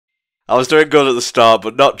I was doing good at the start,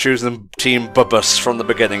 but not choosing Team Bubus from the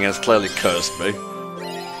beginning has clearly cursed me.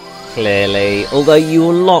 Clearly. Although you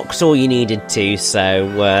unlocked all you needed to,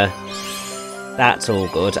 so that's all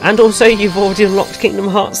good. And also, you've already unlocked Kingdom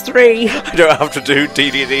Hearts 3! I don't have to do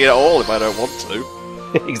DDD at all if I don't want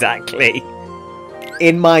to. Exactly.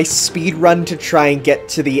 In my speed run to try and get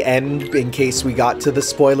to the end, in case we got to the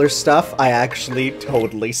spoiler stuff, I actually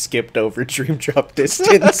totally skipped over Dream Drop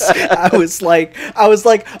Distance. I was like,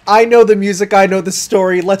 I know the music, I know the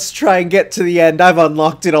story, let's try and get to the end. I've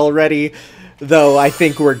unlocked it already. Though, I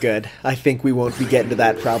think we're good. I think we won't be getting to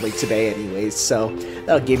that probably today anyways, so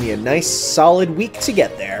that'll give me a nice, solid week to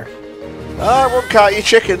get there. I won't count your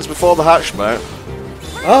chickens before the hatch, mate.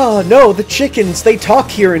 Oh, no, the chickens, they talk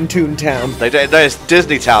here in Toontown. It's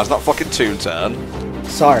Disney Town, it's not fucking Toontown.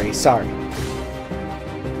 Sorry.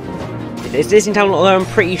 It's Disney Town, although I'm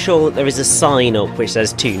pretty sure that there is a sign up which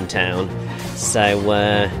says Toontown. So,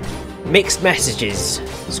 mixed messages.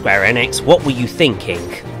 Square Enix, what were you thinking?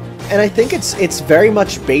 And I think it's very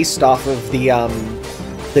much based off of the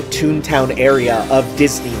Toontown area of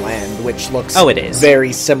Disneyland, which looks it is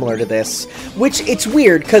very similar to this. Which, it's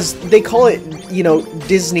weird, because they call it,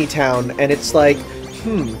 Disney Town, and it's like,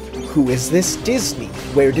 who is this Disney?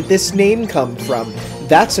 Where did this name come from?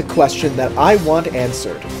 That's a question that I want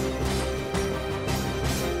answered.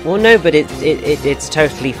 Well, no, but it's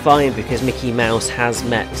totally fine because Mickey Mouse has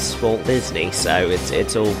met Walt Disney, so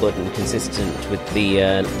it's all good and consistent with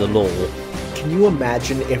the law. Can you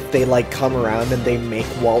imagine if they, come around and they make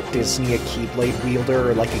Walt Disney a Keyblade wielder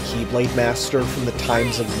or, a Keyblade master from the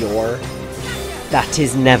times of yore? That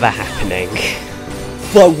is never happening.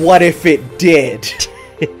 But what if it did?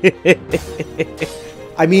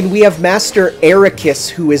 I mean, we have Master Ericus,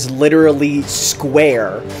 who is literally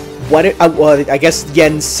square. What if, well, I guess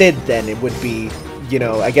Yen Sid, then, it would be,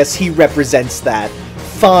 I guess he represents that.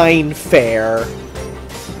 Fine, fair.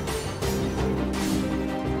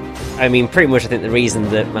 I mean, pretty much I think the reason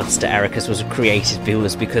that Master Ericus was created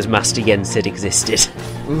was because Master Yen Sid existed.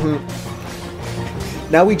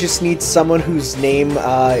 Now we just need someone whose name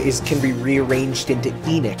can be rearranged into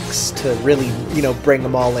Enix to really, bring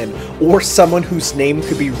them all in. Or someone whose name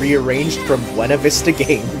could be rearranged from Buena Vista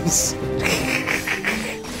Games.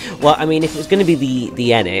 Well, I mean, if it was going to be the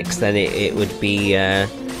Enix, then it would be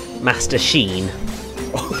Master Sheen.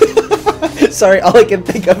 Sorry, all I can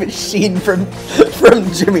think of is Sheen from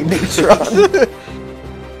Jimmy Neutron.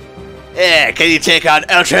 Yeah, can you take on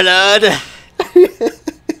Ultra Lord?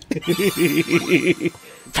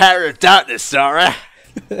 Power of Darkness, Sora.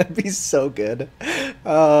 That'd be so good.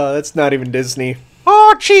 Oh, that's not even Disney.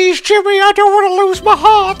 Oh, jeez, Jimmy, I don't want to lose my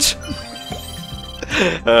heart.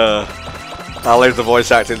 I'll leave the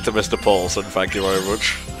voice acting to Mr. Paulson, thank you very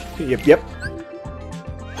much. Yep.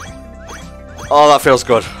 Oh, that feels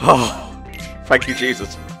good. Oh, thank you,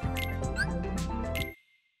 Jesus.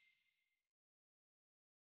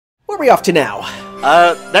 Where are we off to now?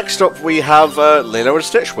 Next up we have Lilo and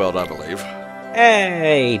Stitch World, I believe.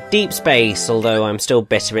 Hey, deep space, although I'm still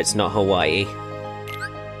bitter it's not Hawaii.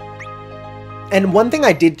 And one thing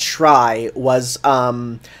I did try was,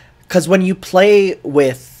 because when you play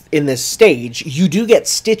in this stage, you do get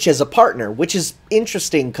Stitch as a partner, which is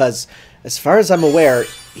interesting because, as far as I'm aware,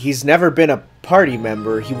 he's never been a party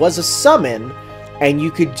member. He was a summon, and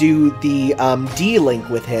you could do the D-Link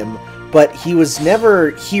with him, but he was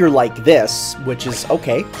never here like this, which is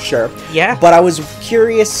okay, sure. Yeah. But I was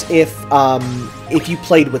curious if you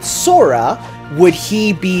played with Sora, would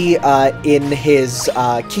he be in his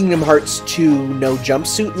Kingdom Hearts 2 no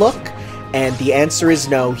jumpsuit look? And the answer is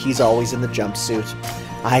no, he's always in the jumpsuit.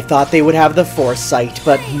 I thought they would have the foresight,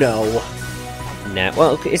 but no. No,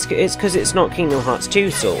 well, it's because it's not Kingdom Hearts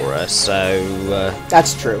 2 Sora, so...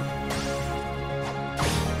 That's true.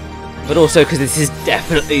 But also because this is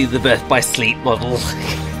definitely the Birth by Sleep model.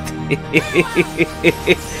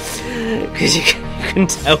 Because you can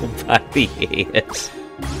tell by the ears.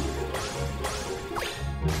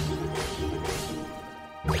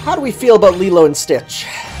 How do we feel about Lilo and Stitch?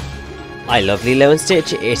 I love Lilo and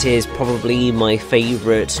Stitch. It is probably my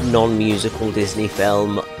favourite non-musical Disney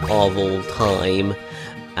film of all time,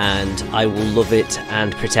 and I will love it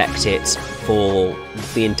and protect it for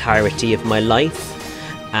the entirety of my life,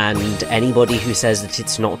 and anybody who says that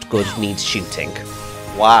it's not good needs shooting.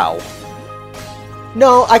 Wow.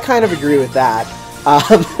 No, I kind of agree with that.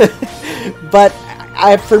 But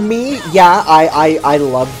for me, yeah, I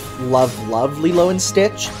love Lilo and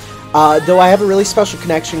Stitch. Though I have a really special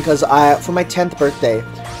connection because for my 10th birthday,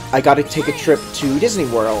 I got to take a trip to Disney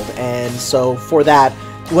World, and so for that,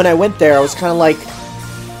 when I went there, I was kind of like,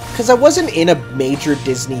 because I wasn't in a major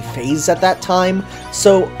Disney phase at that time,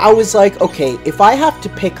 so I was like, okay, if I have to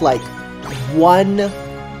pick, like, one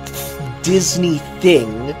Disney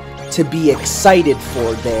thing to be excited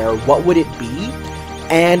for there, what would it be?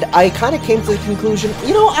 And I kind of came to the conclusion,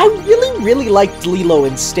 you know, I really liked Lilo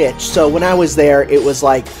and Stitch, so when I was there, it was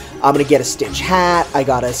like, I'm gonna get a Stitch hat, I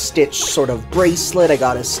got a Stitch sort of bracelet, I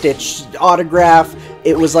got a Stitch autograph.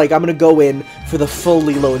 It was like, I'm gonna go in for the full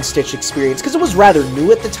Lilo and Stitch experience, because it was rather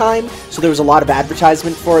new at the time, so there was a lot of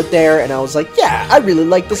advertisement for it there, and I was like, yeah, I really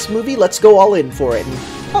like this movie, let's go all in for it, and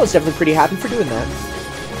I was definitely pretty happy for doing that.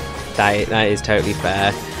 That is totally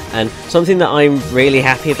fair. And something that I'm really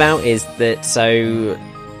happy about is that, so,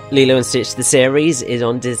 Lilo and Stitch the series is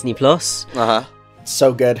on Disney+. Uh-huh.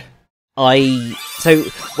 So good. So,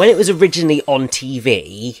 when it was originally on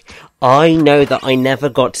TV, I know that I never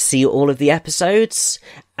got to see all of the episodes,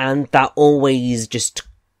 and that always just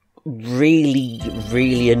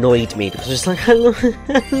really annoyed me, because it's like, I love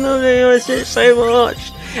Lilo and Stitch so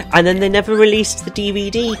much. And then they never released the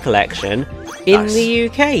DVD collection in the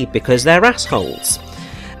UK, because they're assholes.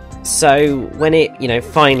 So, when it,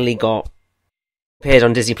 finally appeared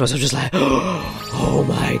on Disney Plus, I was just like, oh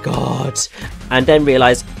my god. And then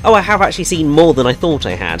realised, oh, I have actually seen more than I thought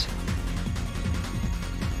I had.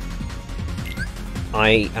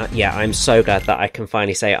 I'm so glad that I can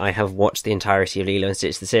finally say I have watched the entirety of Lilo and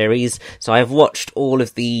Stitch the series. So I've watched all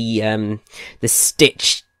of the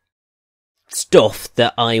Stitch stuff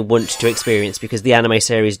that I want to experience, because the anime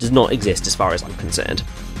series does not exist as far as I'm concerned.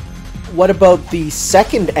 What about the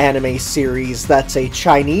second anime series that's a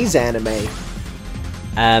Chinese anime?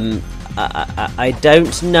 I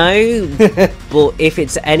don't know, but if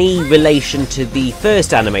it's any relation to the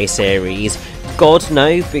first anime series, God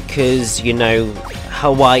no, because,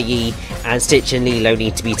 Hawaii and Stitch and Lilo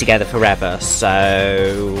need to be together forever,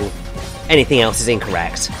 so anything else is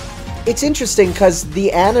incorrect. It's interesting because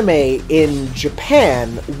the anime in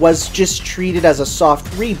Japan was just treated as a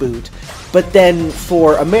soft reboot, but then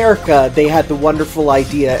for America, they had the wonderful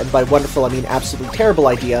idea, and by wonderful I mean absolutely terrible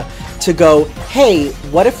idea, to go, hey,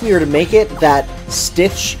 what if we were to make it that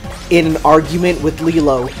Stitch, in an argument with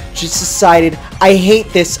Lilo, just decided, I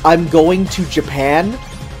hate this, I'm going to Japan,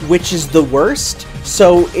 which is the worst,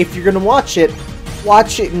 so if you're gonna watch it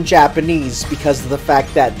in Japanese, because of the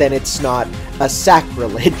fact that then it's not a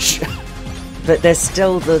sacrilege. But there's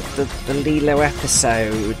still the Lilo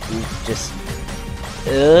episode, just...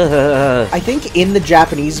 I think in the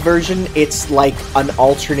Japanese version, it's like an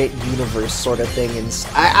alternate universe sort of thing, and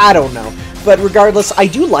I don't know. But regardless, I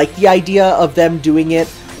do like the idea of them doing it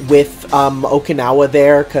with Okinawa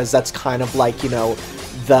there, because that's kind of like,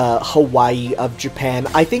 the Hawaii of Japan.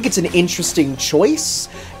 I think it's an interesting choice,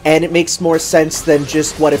 and it makes more sense than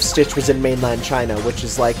just what if Stitch was in mainland China, which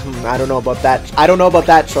is like, I don't know about that. I don't know about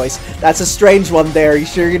that choice. That's a strange one there. You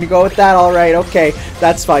sure you're gonna go with that? Alright, okay,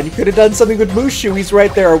 that's fine. You could have done something with Mushu. He's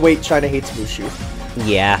right there. Or wait, China hates Mushu.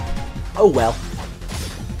 Yeah. Oh well.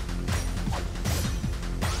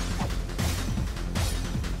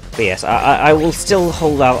 But yes, I will still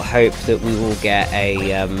hold out hope that we will get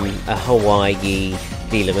a Hawaii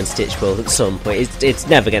Lilo and Stitch world at some point. It's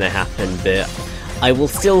never going to happen, but I will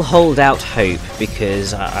still hold out hope,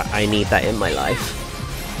 because I need that in my life.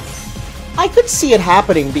 I could see it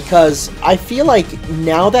happening, because I feel like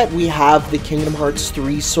now that we have the Kingdom Hearts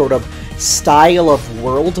 3 sort of style of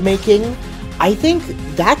world making, I think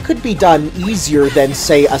that could be done easier than,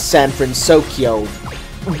 say, a San Francisco.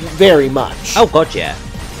 Very much. Oh god, yeah.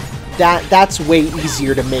 That's way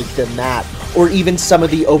easier to make than that. Or even some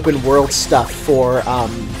of the open world stuff for,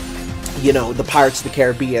 the Pirates of the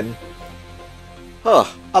Caribbean. Huh.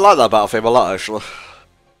 I like that battle theme a lot, actually.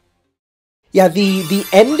 Yeah, the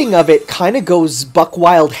ending of it kind of goes buck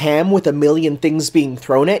wild ham with a million things being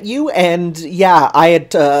thrown at you, and yeah, I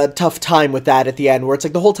had a tough time with that at the end, where it's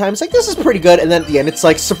like the whole time it's like, this is pretty good, and then at the end it's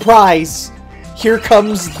like, surprise! Here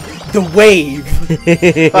comes the wave!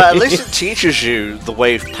 But at least it teaches you the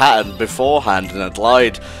wave pattern beforehand in a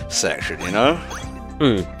glide section,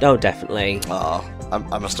 Oh, definitely. Oh,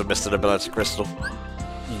 I must have missed an ability crystal.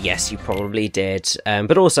 Yes, you probably did.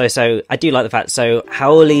 But also, so, I do like the fact, so,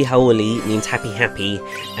 Haoli Haoli means happy happy,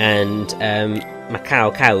 and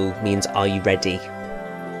Macau Kau means are you ready?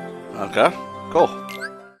 Okay, cool.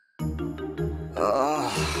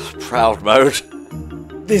 Proud mode.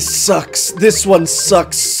 This sucks. This one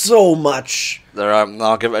sucks so much. There,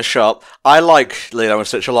 I'll give it a shot. I like Lilo and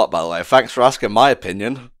Stitch a lot, by the way. Thanks for asking my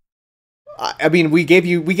opinion. I mean, we gave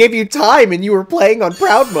you time, and you were playing on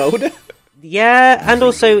proud mode. Yeah, and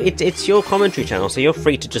also, it's your commentary channel, so you're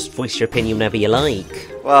free to just voice your opinion whenever you like.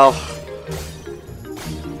 Well...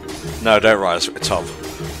 No, don't rise with Tom.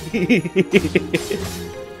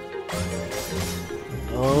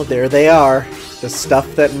 Oh, there they are. The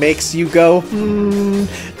stuff that makes you go,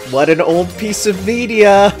 what an old piece of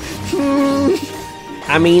media.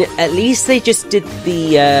 I mean, at least they just did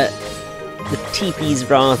the teepees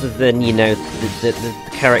rather than, you know, the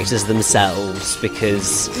characters themselves,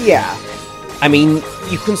 because... Yeah. I mean,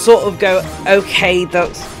 you can sort of go, okay,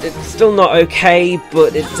 it's still not okay,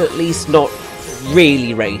 but it's at least not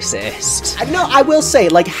really racist. No, I will say,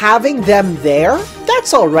 like, having them there,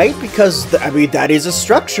 that's alright, because, I mean, that is a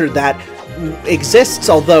structure that exists,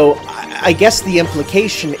 although I guess the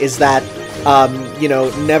implication is that, you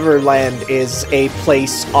know, Neverland is a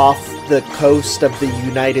place off the coast of the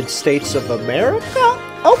United States of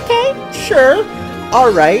America? Okay, sure,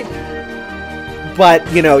 alright.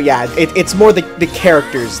 But, you know, yeah, it's more the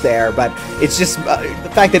characters there, but it's just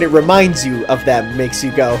the fact that it reminds you of them makes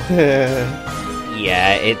you go,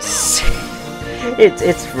 yeah, it's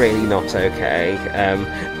really not okay.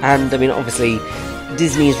 And, I mean, obviously,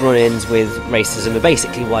 Disney's run-ins with racism are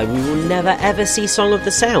basically why we will never ever see Song of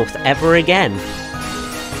the South ever again.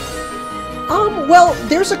 Well,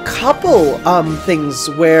 there's a couple, things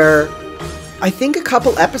where I think a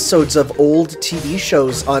couple episodes of old TV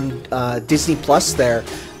shows on, Disney Plus there,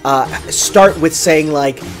 start with saying,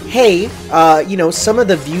 like, hey, you know, some of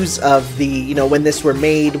the views of the, you know, when this were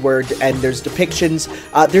made and there's depictions,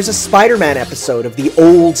 there's a Spider-Man episode of the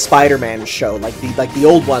old Spider-Man show, like the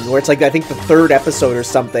old one, where it's like, I think the third episode or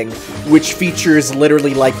something, which features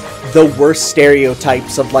literally, like, the worst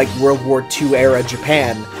stereotypes of, like, World War II era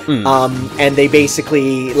Japan. And they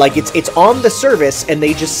basically, like, it's on the service, and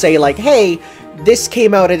they just say, like, hey, this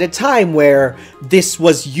came out at a time where this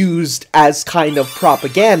was used as kind of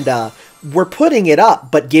propaganda. We're putting it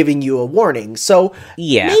up, but giving you a warning. So,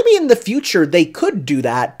 yeah, maybe in the future they could do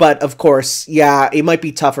that, but of course, yeah, it might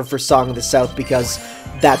be tougher for Song of the South because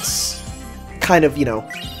that's kind of, you know,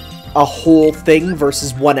 a whole thing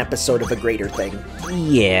versus one episode of a greater thing.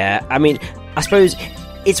 Yeah, I mean, I suppose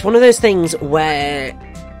it's one of those things where...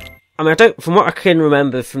 I mean, from what I can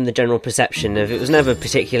remember from the general perception of, it was never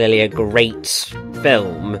particularly a great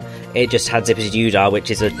film. It just had Zippity Doo-Dah, which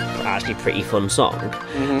is actually pretty fun song.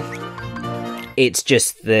 Mm-hmm. It's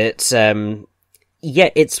just that, yeah,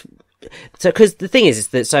 it's... So, because the thing is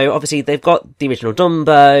that, so obviously they've got the original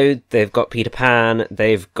Dumbo, they've got Peter Pan,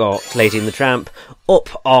 they've got Lady and the Tramp, up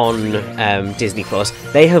on Disney+.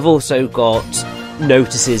 They have also got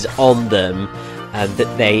notices on them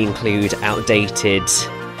that they include outdated...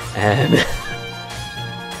 I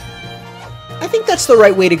think that's the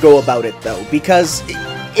right way to go about it, though, because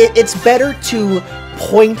it's better to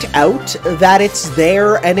point out that it's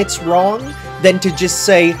there and it's wrong than to just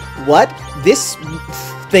say, what? This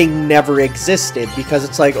thing never existed, because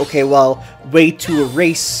it's like, okay, well, way to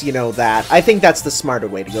erase, you know, that. I think that's the smarter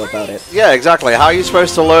way to go about it. Yeah, exactly. How are you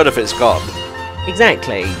supposed to learn if it's gone?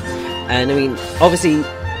 Exactly. And, I mean, obviously,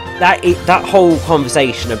 that whole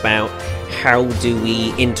conversation about how do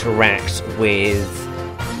we interact with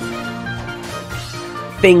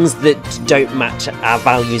things that don't match our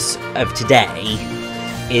values of today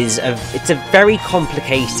it's a very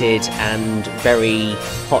complicated and very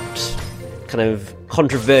hot, kind of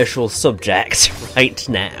controversial subject right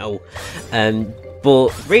now.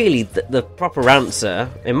 But really, the proper answer,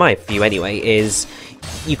 in my view anyway, is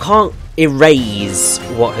you can't erase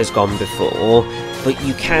what has gone before, but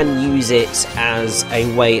you can use it as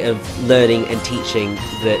a way of learning and teaching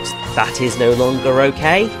that is no longer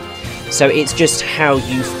okay. So it's just how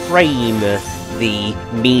you frame the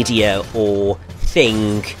media or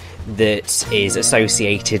thing that is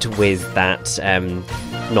associated with that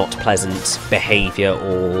not pleasant behaviour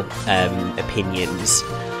or opinions.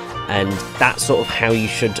 And that's sort of how you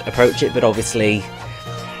should approach it, but obviously...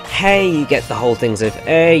 hey, you get the whole things of,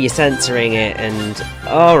 you're censoring it, and,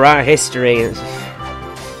 right, history.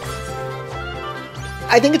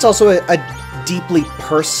 I think it's also a deeply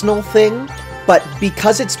personal thing, but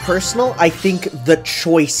because it's personal, I think the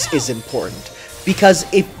choice is important. Because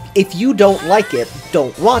if you don't like it,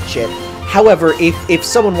 don't watch it. However, if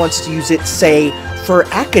someone wants to use it, say, for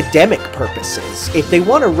academic purposes, if they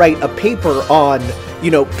want to write a paper on,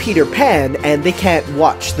 you know, Peter Pan, and they can't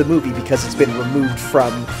watch the movie because it's been removed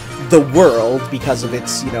from the world because of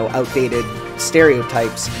its, you know, outdated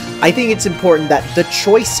stereotypes, I think it's important that the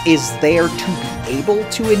choice is there to be able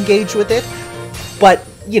to engage with it, but,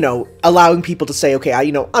 you know, allowing people to say, okay,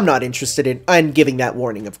 I'm not interested in, and giving that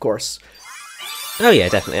warning, of course. Oh yeah,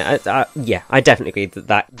 definitely. I definitely agree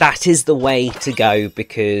that is the way to go,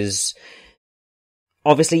 because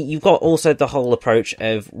obviously you've got also the whole approach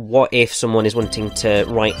of what if someone is wanting to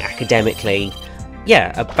write academically,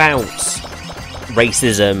 about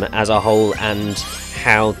racism as a whole and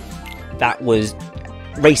how that was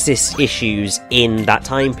racist issues in that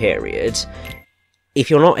time period, if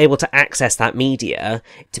you're not able to access that media,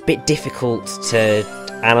 it's a bit difficult to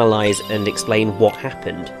analyse and explain what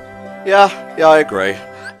happened. Yeah, I agree.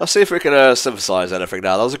 Let's see if we can synthesize anything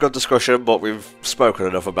now. That was a good discussion, but we've spoken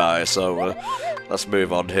enough about it, so let's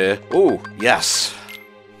move on here. Ooh, yes.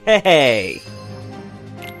 Hey!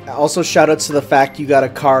 Also, shoutouts to the fact you got a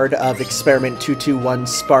card of Experiment 221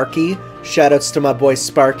 Sparky. Shoutouts to my boy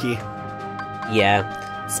Sparky.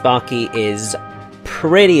 Yeah, Sparky is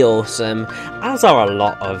pretty awesome, as are a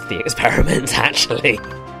lot of the experiments, actually.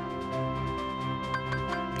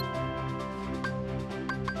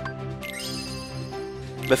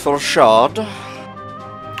 Little shard.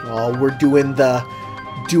 Oh, we're doing the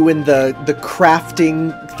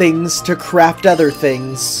crafting things to craft other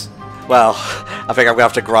things. Well, I think I'm gonna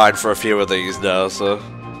have to grind for a few of these now, so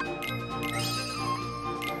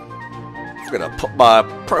I'm gonna put my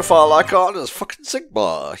profile icon as fucking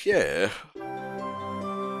Sigma, yeah.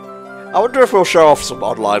 I wonder if we'll show off some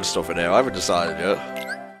online stuff in here. I haven't decided yet.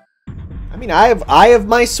 I mean, I have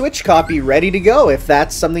my Switch copy ready to go if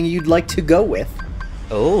that's something you'd like to go with.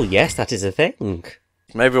 Oh, yes, that is a thing.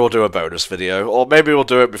 Maybe we'll do a bonus video, or maybe we'll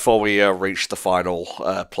do it before we reach the final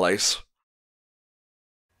place.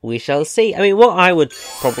 We shall see. I mean, what I would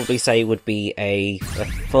probably say would be a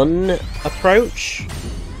fun approach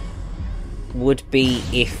would be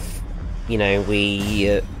if, you know,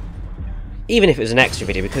 we... even if it was an extra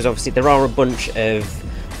video, because obviously there are a bunch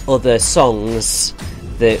of other songs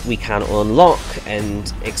that we can unlock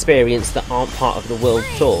and experience that aren't part of the world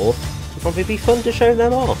tour. It'd probably be fun to show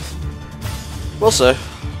them off. We'll see.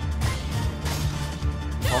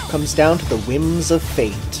 All comes down to the whims of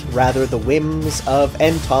fate, rather the whims of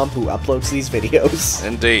Tom, who uploads these videos.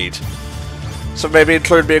 Indeed. So maybe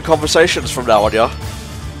include me in conversations from now on, yeah?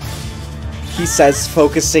 He says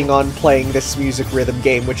focusing on playing this music rhythm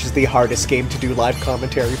game, which is the hardest game to do live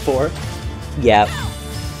commentary for. Yeah.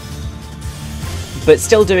 But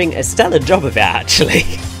still doing a stellar job of it, actually.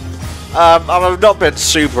 I've not been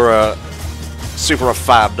super a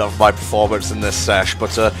fan of my performance in this sesh, but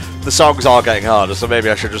the songs are getting harder, so maybe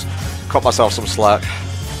I should just cut myself some slack.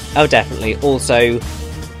 Oh, definitely. Also,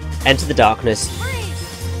 Enter the Darkness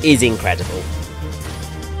is incredible.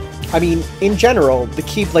 I mean, in general, the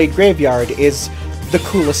Keyblade Graveyard is the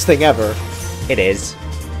coolest thing ever. It is.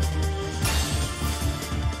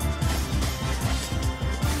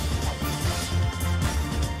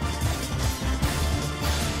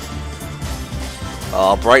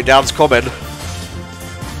 Oh, breakdown's coming.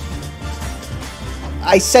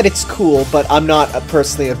 I said it's cool, but I'm not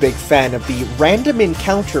personally a big fan of the random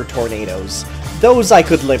encounter tornadoes. Those I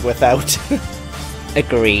could live without.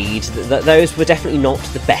 Agreed. Those were definitely not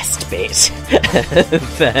the best bit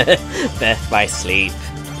of Birth by Sleep.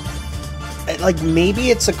 Like, maybe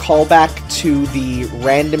it's a callback to the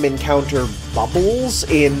random encounter bubbles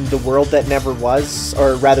in The World That Never Was,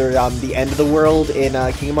 or rather, the end of the world in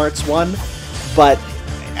Kingdom Hearts 1, but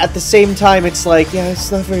at the same time, it's like, yeah, it's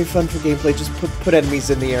not very fun for gameplay, just put enemies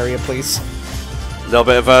in the area, please. A little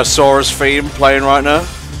bit of Sora's theme playing right now.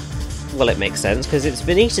 Well, it makes sense, because it's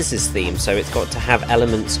Vanitas' theme, so it's got to have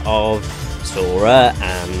elements of Sora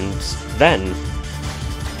and Ven.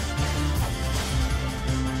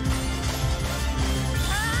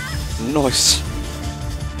 Nice.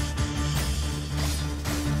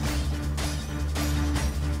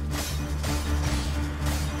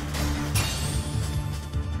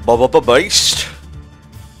 Beast.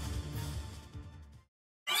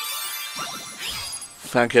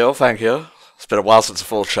 Thank you, thank you. It's been a while since a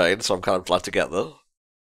full chain, so I'm kind of glad to get there.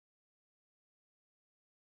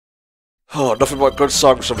 Oh, nothing but good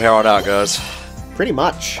songs from here on out, guys. Pretty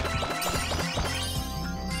much.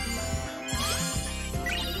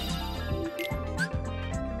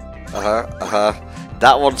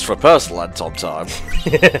 That one's for personal Anton time.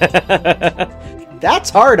 That's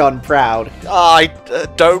hard on Proud. I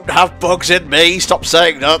don't have bugs in me. Stop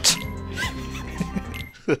saying that.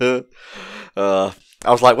 I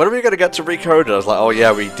was like, when are we going to get to Recode? I was like, oh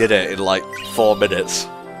yeah, we did it in like 4 minutes.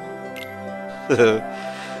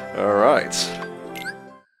 Alright.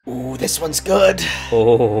 Ooh, this one's good.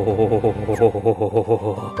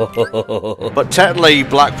 But technically,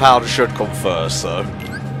 Black Powder should come first, though.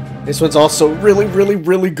 This one's also really, really,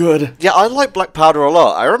 really good. Yeah, I like Black Powder a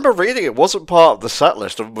lot. I remember reading it wasn't part of the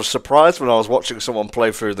setlist and was surprised when I was watching someone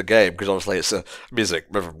play through the game, because obviously it's a music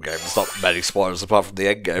rhythm game. There's not many spoilers apart from the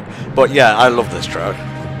end game. But yeah, I love this track.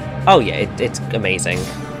 Oh yeah, it's amazing.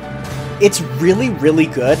 It's really, really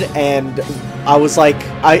good, and I was like,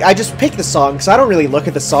 I just picked the song, because I don't really look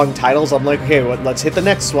at the song titles. I'm like, okay, well, let's hit the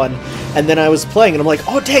next one. And then I was playing, and I'm like,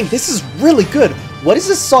 oh dang, this is really good. What is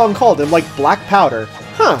this song called? And I'm like, Black Powder.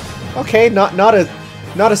 Huh, okay, not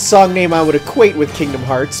a song name I would equate with Kingdom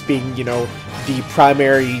Hearts being, you know, the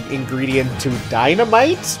primary ingredient to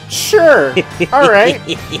dynamite? Sure, alright.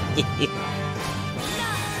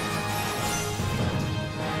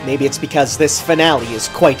 Maybe it's because this finale is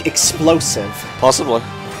quite explosive. Possibly.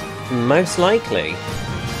 Most likely.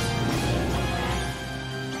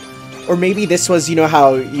 Or maybe this was, you know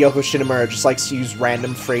how Yoko Shinomura just likes to use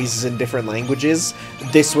random phrases in different languages?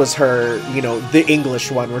 This was her, you know, the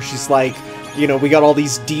English one, where she's like, you know, we got all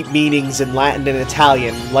these deep meanings in Latin and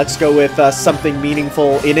Italian. Let's go with something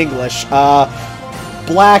meaningful in English.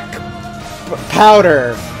 Black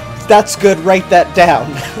powder. That's good, write that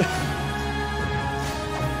down.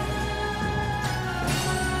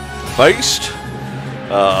 Based?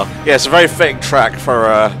 Yeah, it's a very fitting track for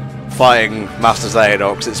fighting Master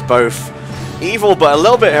Xehanort, because it's both evil but a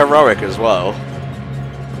little bit heroic as well.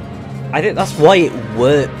 I think that's why it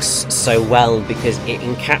works so well, because it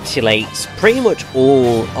encapsulates pretty much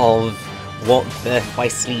all of what Birth by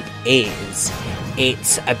Sleep is.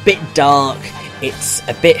 It's a bit dark, it's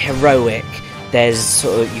a bit heroic, there's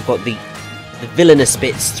sort of, you've got the villainous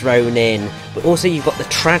bits thrown in, but also you've got the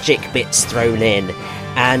tragic bits thrown in,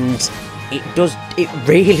 and it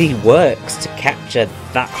really works to capture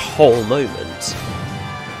that whole moment.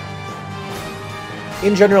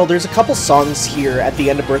 In general, there's a couple songs here at the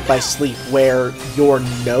end of Birth by Sleep where your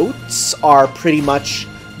notes are pretty much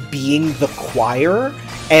being the choir,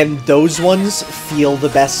 and those ones feel the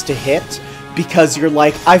best to hit, because you're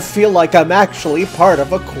like, I feel like I'm actually part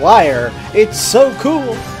of a choir. It's so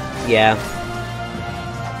cool. Yeah.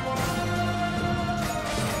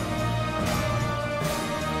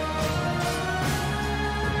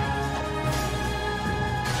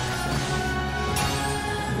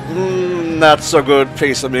 That's a good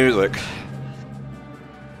piece of music.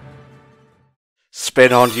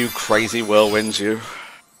 Spin on, you crazy whirlwinds, you.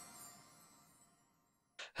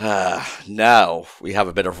 Now we have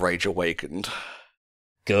a bit of Rage Awakened.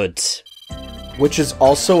 Good. Which is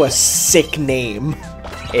also a sick name.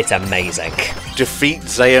 It's amazing. Defeat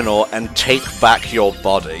Xehanort and take back your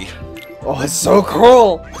body. Oh, it's so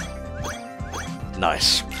cool!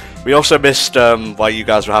 Nice. We also missed, while you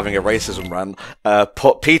guys were having a racism rant,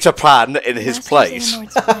 put Peter Pan in his place.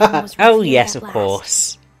 Oh yes, of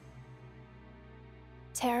course.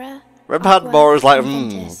 Remember Mora was like,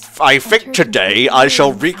 I think today I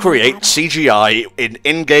shall recreate CGI in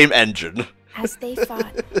in-game engine. As they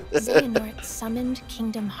fought, Xehanort summoned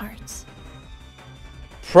Kingdom Hearts.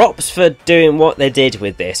 Props for doing what they did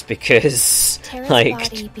with this, because, like,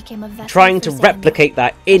 trying to replicate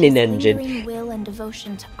that in an engine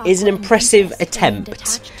is an impressive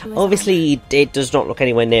attempt. Obviously, it does not look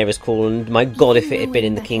anywhere near as cool, and my god, if it had been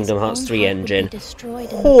in the Kingdom Hearts 3 engine.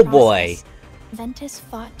 Oh boy.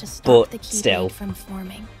 But still.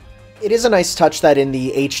 It is a nice touch that in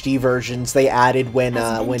the HD versions they added when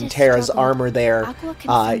Terra's armor there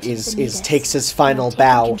takes his final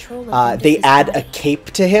bow. They add a cape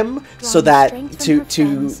to him so that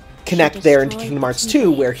to connect there into Kingdom Hearts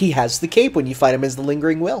 2, where he has the cape when you fight him as the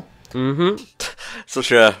Lingering Will. Mm-hmm.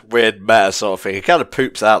 Such a weird meta sort of thing. He kind of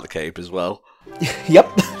poops out the cape as well. Yep,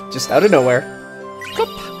 just out of nowhere.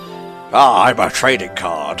 Ah, I'm a trading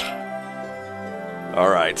card.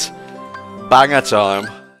 Alright. Banger time.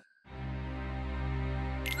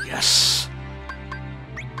 Yes.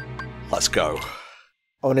 Let's go.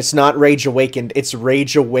 Oh, and it's not Rage Awakened, it's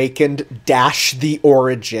Rage Awakened dash the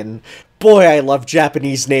Origin. Boy, I love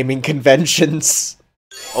Japanese naming conventions.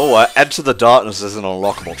 Oh, Enter the Darkness is an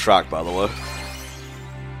unlockable track, by the way.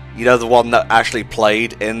 You know, the one that actually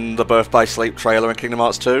played in the Birth by Sleep trailer in Kingdom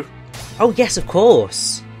Hearts 2? Oh, yes, of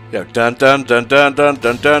course. You know, dun dun dun dun dun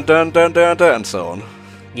dun dun dun dun dun dun, and so on.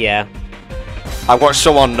 Yeah. I watched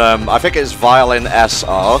someone, I think it's Violin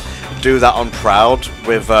SR, do that on Proud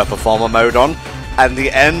with Performer mode on, and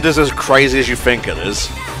the end is as crazy as you think it is.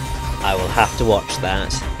 I will have to watch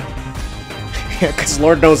that. Yeah, because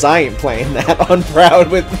Lord knows I ain't playing that on Proud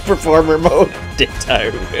with Performer mode.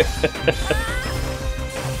 Ditto.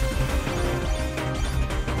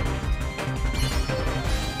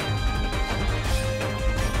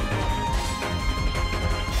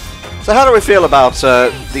 So how do we feel about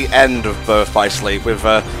the end of Birth by Sleep, with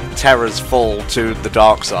Terra's fall to the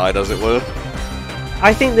dark side, as it were?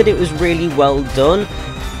 I think that it was really well done.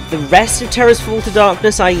 The rest of Terra's Fall to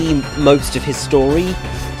Darkness, i.e. most of his story,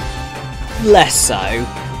 less so.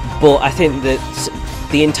 But I think that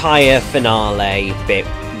the entire finale bit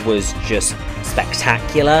was just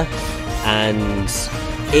spectacular, and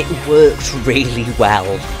it worked really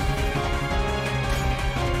well.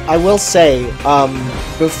 I will say,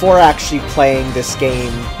 before actually playing this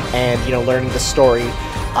game and, you know, learning the story,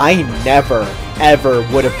 I never, ever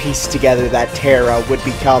would have pieced together that Terra would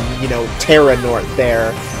become, you know, Terra Nort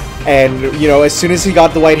there. And, you know, as soon as he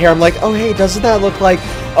got the white hair, I'm like, oh, hey, doesn't that look like...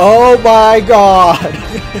 Oh my god!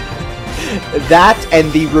 That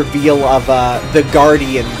and the reveal of the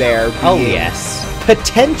Guardian there being... Oh, yes.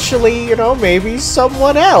 Potentially, you know, maybe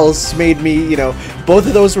someone else made me, you know, both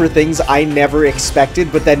of those were things I never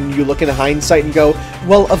expected, but then you look in hindsight and go,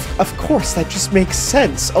 well, of course, that just makes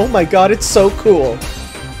sense. Oh my god, it's so cool.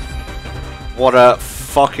 What a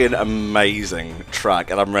fucking amazing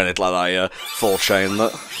track, and I'm really glad I full chained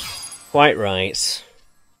that. Quite right.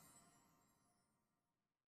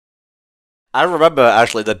 I remember,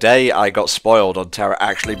 actually, the day I got spoiled on Terra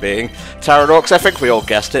actually being Terra Nort, 'cause I think we all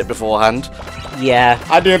guessed it beforehand. Yeah.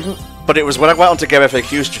 I didn't. But it was when I went onto Game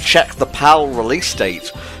FAQs to check the PAL release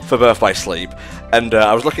date for Birth by Sleep, and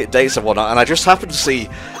I was looking at dates and whatnot, and I just happened to see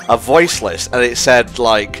a voice list, and it said,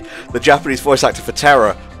 like, the Japanese voice actor for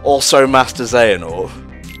Terra, also Master Xehanort.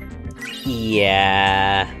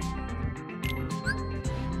 Yeah.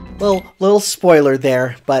 Well, little spoiler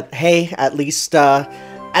there, but hey, at least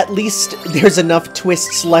there's enough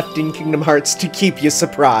twists left in Kingdom Hearts to keep you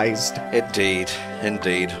surprised. Indeed,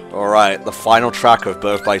 indeed. Alright, the final track of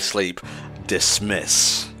Birth by Sleep,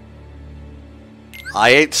 Dismiss.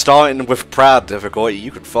 I ain't starting with Proud difficulty,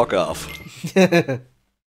 you can fuck off. Bad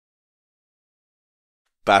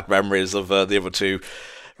memories of the other two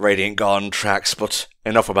Radiant Garden tracks, but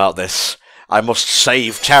enough about this. I must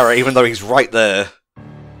save Terra, even though he's right there.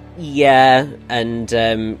 Yeah, and,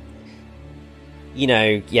 you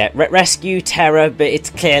know, yeah, rescue Terra, but it's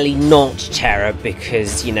clearly not Terra,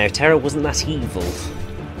 because, you know, Terra wasn't that evil.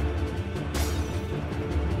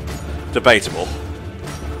 Debatable.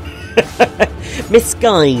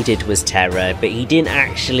 Misguided was Terra, but he didn't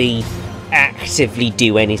actually actively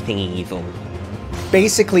do anything evil.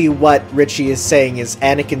 Basically, what Richie is saying is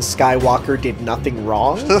Anakin Skywalker did nothing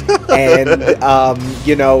wrong, and,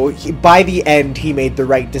 you know, by the end, he made the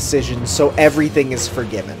right decision, so everything is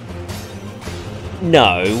forgiven.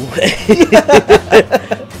 No.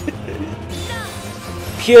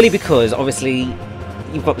 Purely because, obviously,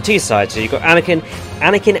 you've got the two sides. So you've got Anakin.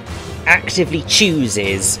 Anakin actively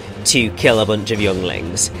chooses to kill a bunch of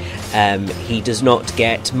younglings. He does not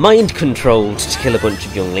get mind-controlled to kill a bunch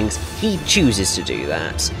of younglings. He chooses to do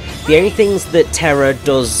that. The only things that Terra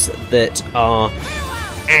does that are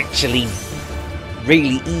actually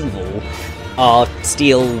really evil are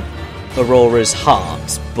steal Aurora's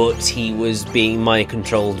heart, but he was being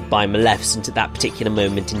mind-controlled by Maleficent at that particular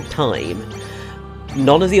moment in time.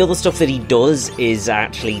 None of the other stuff that he does is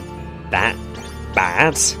actually that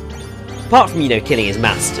bad. Apart from, you know, killing his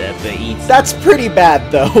master, but he's... That's pretty bad,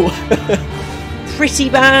 though. pretty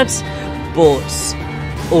bad, but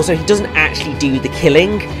also he doesn't actually do the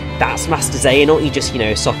killing. That's Master Xehanort, he just, you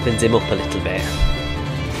know, softens him up a little bit.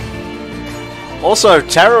 Also,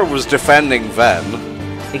 Terra was defending Ven.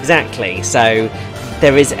 Exactly, so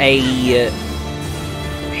there is a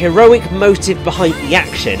heroic motive behind the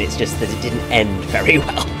action, it's just that it didn't end very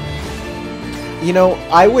well. You know,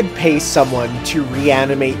 I would pay someone to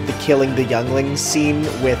reanimate the killing the younglings scene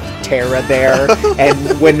with Terra there,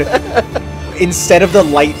 and when, instead of the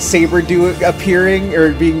lightsaber appearing,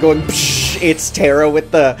 or being going, psh, it's Terra with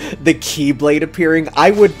the Keyblade appearing, I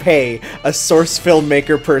would pay a source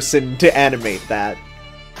filmmaker person to animate that.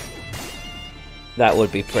 That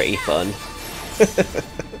would be pretty fun.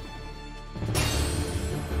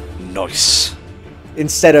 Nice.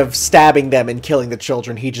 Instead of stabbing them and killing the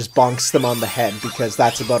children, he just bonks them on the head, because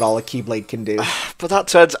that's about all a Keyblade can do. But that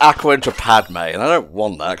turns Aqua into Padme, and I don't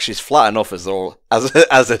want that, 'cause she's flat enough as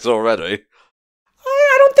is already.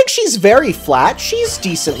 I don't think she's very flat. She's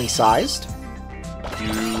decently sized.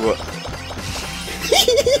 You...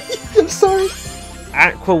 I'm sorry.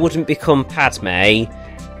 Aqua wouldn't become Padme,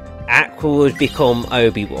 Aqua would become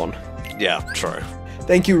Obi-Wan. Yeah, true.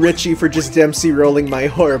 Thank you, Richie, for just Dempsey rolling my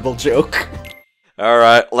horrible joke.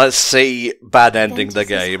 Alright, let's see bad ending the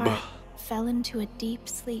Ventus's game. heart fell into a deep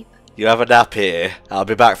sleep. You have a nap here. I'll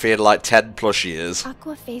be back for you in like 10 plus years.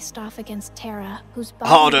 Aqua faced off against Terra, whose body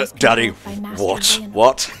Harder, was Daddy. controlled by Master What? Xehanort.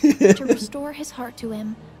 What? To restore his heart to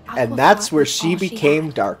him, Aqua And that's fought where with she all became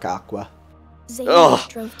had. Dark Aqua. Ugh. Xehanort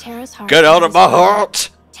drove Terra's heart. Get out to of his my will. heart!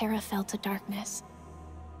 Terra fell to darkness.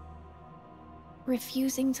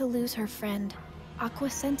 Refusing to lose her friend, Aqua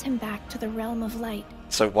sent him back to the realm of light.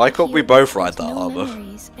 So why couldn't He we both awoke ride that with no armor?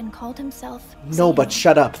 memories and called himself No, but Xehanort.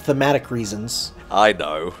 shut up. Thematic reasons. I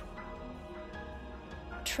know.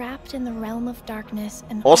 Trapped in the realm of darkness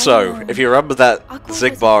and Also, all alone, if you remember that Aqua was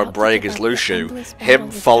Zigbar and about to Braig give is up the Luciu, endless battle him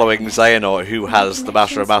with following darkness. Xehanort, who And has the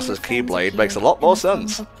Master of connections Masters through friends Keyblade, makes a appeared lot in more the form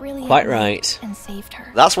sense. of a brilliant Quite light right. and saved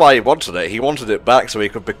her. That's why he wanted it. He wanted it back so he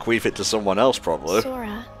could bequeath it to someone else, probably.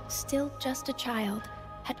 Sora, still just a child,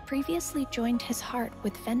 had previously joined his heart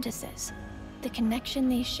with Ventus's. The connection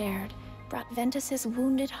they shared brought Ventus's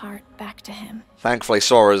wounded heart back to him. Thankfully,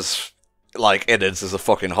 Sora's, like, innards is a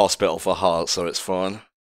fucking hospital for hearts, so it's fun.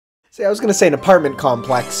 See, I was gonna say an apartment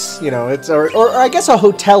complex, you know, or I guess a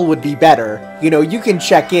hotel would be better. You know, you can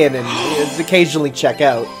check in and occasionally check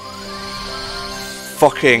out.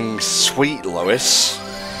 Fucking sweet, Lois.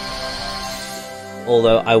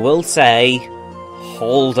 Although I will say,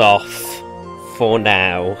 hold off for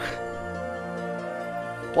now.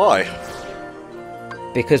 Why?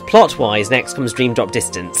 Because plot-wise, next comes Dream Drop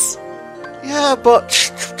Distance. Yeah, but...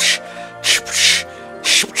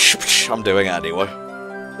 I'm doing it anyway.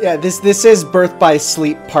 Yeah, this is Birth by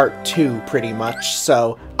Sleep Part 2, pretty much,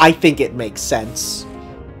 so I think it makes sense.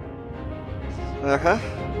 Uh-huh.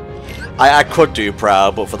 I could do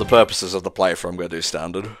Proud, but for the purposes of the playthrough, I'm going to do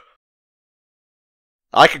Standard.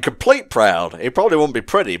 I could complete Proud. It probably wouldn't be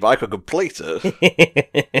pretty, but I could complete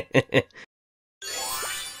it.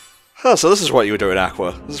 Huh, so this is what you were doing,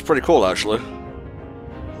 Aqua. This is pretty cool, actually.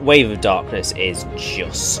 Wave of Darkness is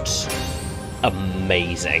just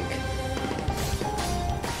amazing.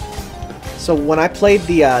 So when I played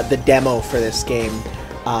the demo for this game,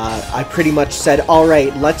 I pretty much said,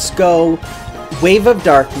 alright, let's go Wave of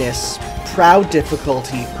Darkness, Proud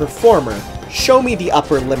difficulty, Performer. Show me the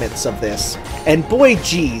upper limits of this. And boy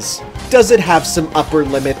geez, does it have some upper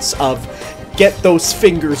limits of get those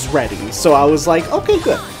fingers ready. So I was like, okay,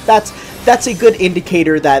 good. That's a good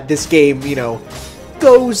indicator that this game, you know,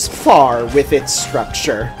 goes far with its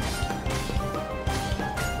structure.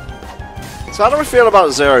 So how do we feel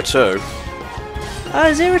about Zero 2?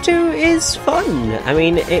 Zero Two is fun. I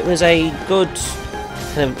mean, it was a good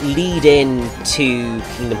kind of lead-in to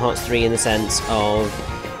Kingdom Hearts 3 in the sense of,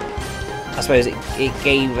 I suppose it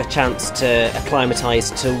gave a chance to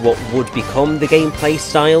acclimatise to what would become the gameplay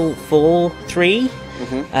style for 3.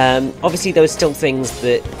 Obviously, there were still things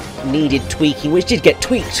that needed tweaking, which did get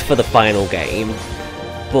tweaked for the final game,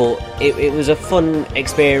 but it was a fun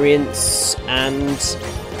experience, and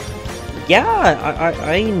yeah,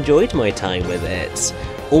 I enjoyed my time with it.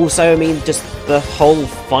 Also, I mean, just the whole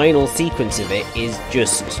final sequence of it is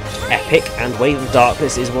just epic, and Wave of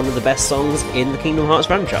Darkness is one of the best songs in the Kingdom Hearts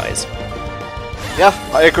franchise. Yeah,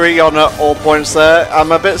 I agree on all points there.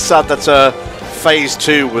 I'm a bit sad that Phase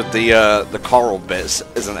 2 with the choral bits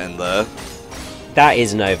isn't in there. That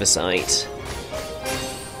is an oversight.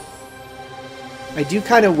 I do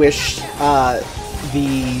kind of wish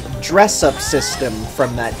the dress-up system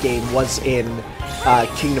from that game was in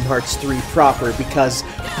Kingdom Hearts 3 proper, because,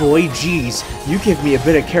 boy geez, you give me a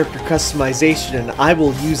bit of character customization and I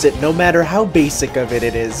will use it no matter how basic of it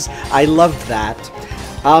is. I loved that.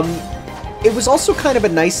 It was also kind of a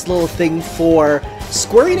nice little thing for...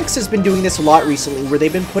 Square Enix has been doing this a lot recently, where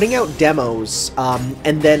they've been putting out demos,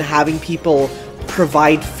 and then having people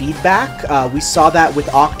provide feedback. We saw that with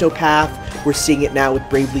Octopath, we're seeing it now with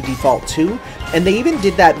Bravely Default 2, and they even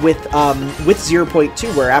did that with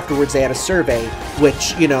 0.2, where afterwards they had a survey,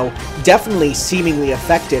 which, you know, definitely seemingly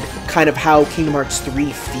affected kind of how Kingdom Hearts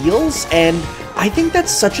 3 feels, and I think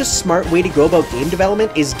that's such a smart way to go about game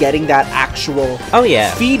development, is getting that actual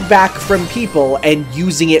feedback from people and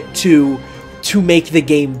using it to make the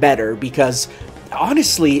game better, because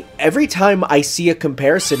honestly, every time I see a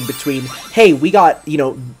comparison between, hey, we got, you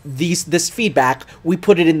know, this feedback, we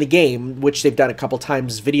put it in the game, which they've done a couple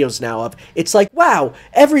times videos now of, it's like, wow,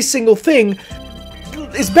 every single thing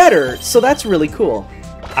is better, so that's really cool.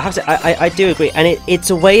 I have to, I do agree, and it's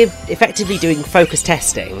a way of effectively doing focus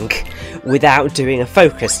testing without doing a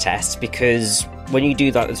focus test, because when you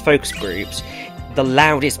do that as focus groups, the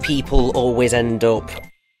loudest people always end up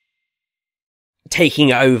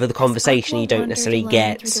taking over the conversation. You don't necessarily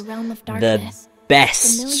get the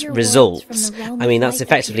best results. I mean, that's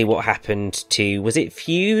effectively what happened to, was it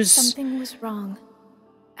Fuse? Something was wrong.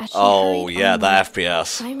 Oh, yeah, the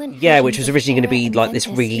FPS. Yeah, which was originally going to be like this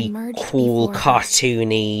really cool,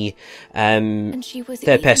 cartoony,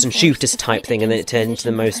 third-person shooters type thing, and then it turned into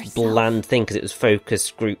the most bland thing because it was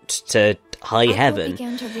focus grouped to high heaven,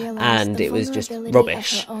 and it was just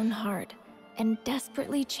rubbish. And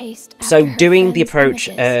desperately chased So doing the approach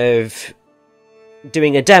of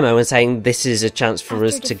doing a demo and saying this is a chance for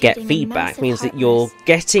us to get feedback means that you're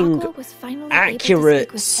getting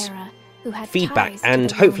accurate feedback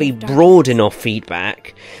and hopefully broad enough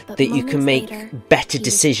feedback that you can make better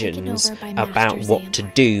decisions about what to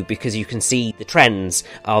do, because you can see the trends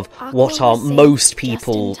of what are most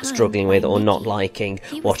people struggling with or not liking,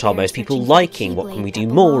 what are most people liking, what can we do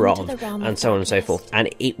more of, and so on and so forth.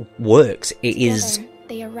 And it works. It is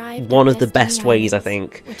one of the best ways, I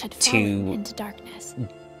think, to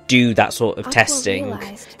do that sort of testing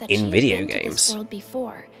in video games.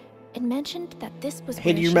 It mentioned that this was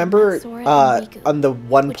Hey, do you remember on the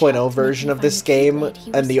 1.0 version of this game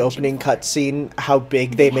and the opening cutscene how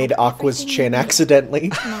big they made Aqua's chin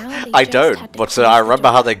accidentally? I don't, but I remember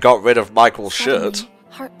how they got rid of Michael's shirt.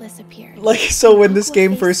 Like, so when this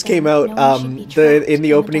game first came out, in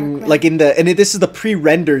the opening, like this is the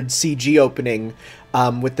pre-rendered CG opening,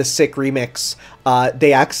 with the sick remix,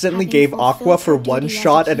 they accidentally gave Aqua for one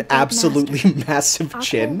shot an absolutely massive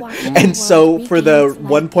chin, and so for the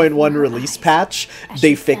 1.1 release patch,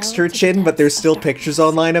 they fixed her chin, but there's still pictures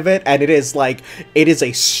online of it, and it is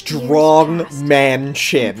a strong man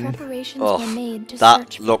chin. Oh,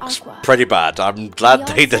 that looks pretty bad. I'm glad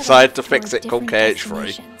they decided to fix it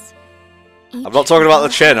concage-free. I'm not talking about the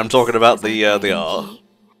chin, I'm talking about the art.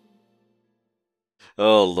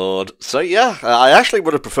 Oh lord. So yeah, I actually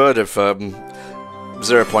would have preferred if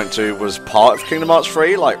 0.2 was part of Kingdom Hearts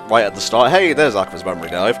 3, like right at the start. Hey, there's Aqua's memory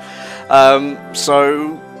dive.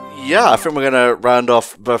 So yeah, I think we're gonna round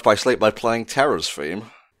off Birth by Sleep by playing Terra's theme.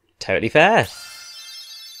 Totally fair.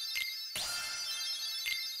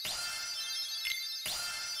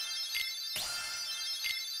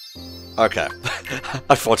 Okay.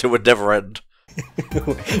 I thought it would never end.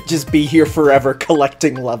 Just be here forever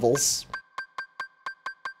collecting levels.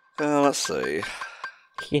 Let's see.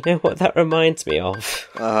 You know what that reminds me of?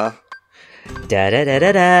 Uh-huh.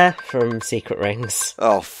 Da-da-da-da-da from Secret Rings.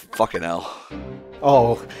 Oh, fucking hell.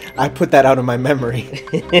 Oh, I put that out of my memory.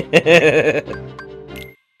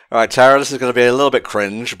 Alright, Tara, this is going to be a little bit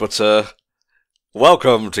cringe, but,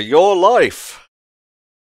 welcome to your life!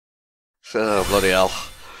 Oh, bloody hell.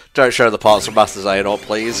 Don't show the parts from Master Xehanort,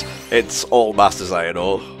 please. It's all Master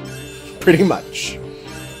Xehanort. Pretty much.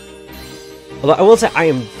 Although I will say I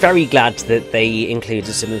am very glad that they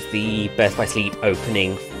included some of the Birth by Sleep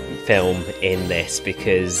opening film in this,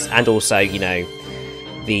 because, and also, you know,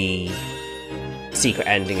 the secret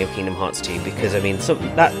ending of Kingdom Hearts 2, because, I mean,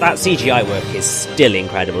 that CGI work is still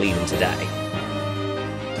incredible even today.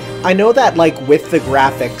 I know that, like, with the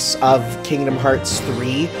graphics of Kingdom Hearts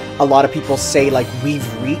 3, a lot of people say, like,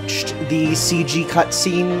 we've reached the CG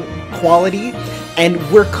cutscene quality, and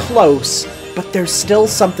we're close, but there's still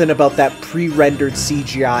something about that pre-rendered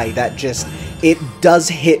CGI that just, it does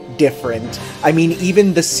hit different. I mean,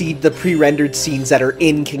 even the pre-rendered scenes that are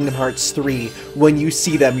in Kingdom Hearts 3, when you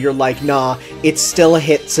see them, you're like, nah, it still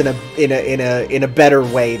hits in a better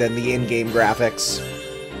way than the in-game graphics.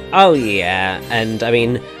 Oh yeah, and I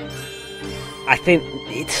mean, I think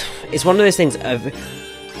it's one of those things of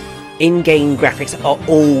in-game graphics are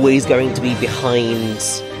always going to be behind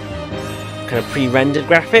kind of pre-rendered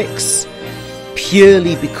graphics,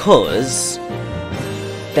 purely because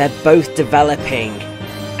they're both developing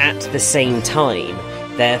at the same time.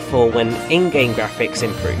 Therefore, when in-game graphics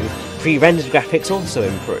improve, pre-rendered graphics also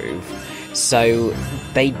improve. So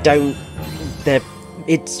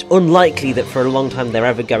it's unlikely that for a long time they're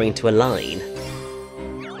ever going to align.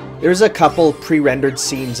 There's a couple pre-rendered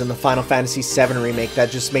scenes in the Final Fantasy VII Remake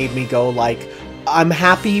that just made me go, like, I'm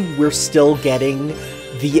happy we're still getting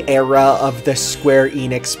the era of the Square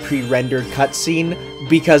Enix pre-rendered cutscene,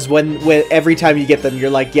 because when every time you get them,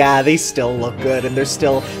 you're like, yeah, they still look good, and there's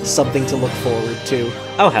still something to look forward to.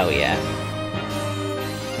 Oh, hell yeah.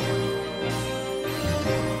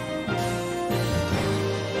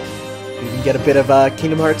 You can get a bit of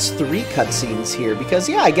Kingdom Hearts 3 cutscenes here, because,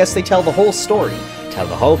 yeah, I guess they tell the whole story. Tell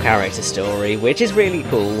the whole character story, which is really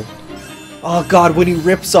cool. Oh god, when he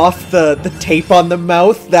rips off the tape on the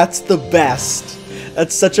mouth, that's the best.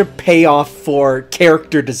 That's such a payoff for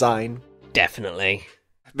character design. Definitely.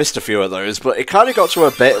 Missed a few of those, but it kind of got to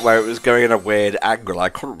a bit where it was going in a weird angle. I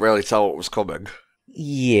couldn't really tell what was coming.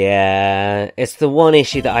 Yeah, it's the one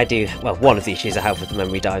issue that I do. Well, one of the issues I have with the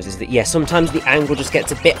memory dives is that, yeah, sometimes the angle just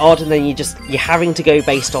gets a bit odd, and then you're having to go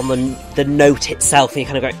based on the note itself, and you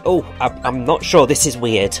kind of go, oh, I'm not sure, this is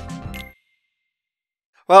weird.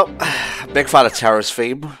 Well, big fan of Terra's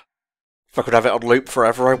theme. If I could have it on loop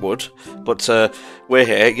forever, I would. But we're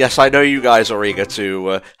here. Yes, I know you guys are eager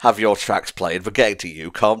to have your tracks played, but getting to you,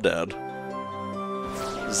 calm down.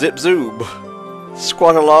 Zip zoom.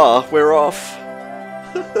 Squadala, we're off.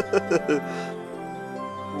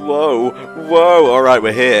 Whoa, whoa, alright,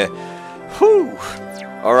 we're here. Whew.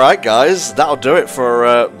 Alright guys, that'll do it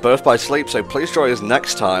for Birth by Sleep, so please join us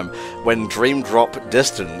next time when Dream Drop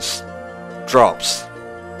Distance drops.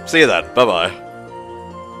 See you then, bye bye.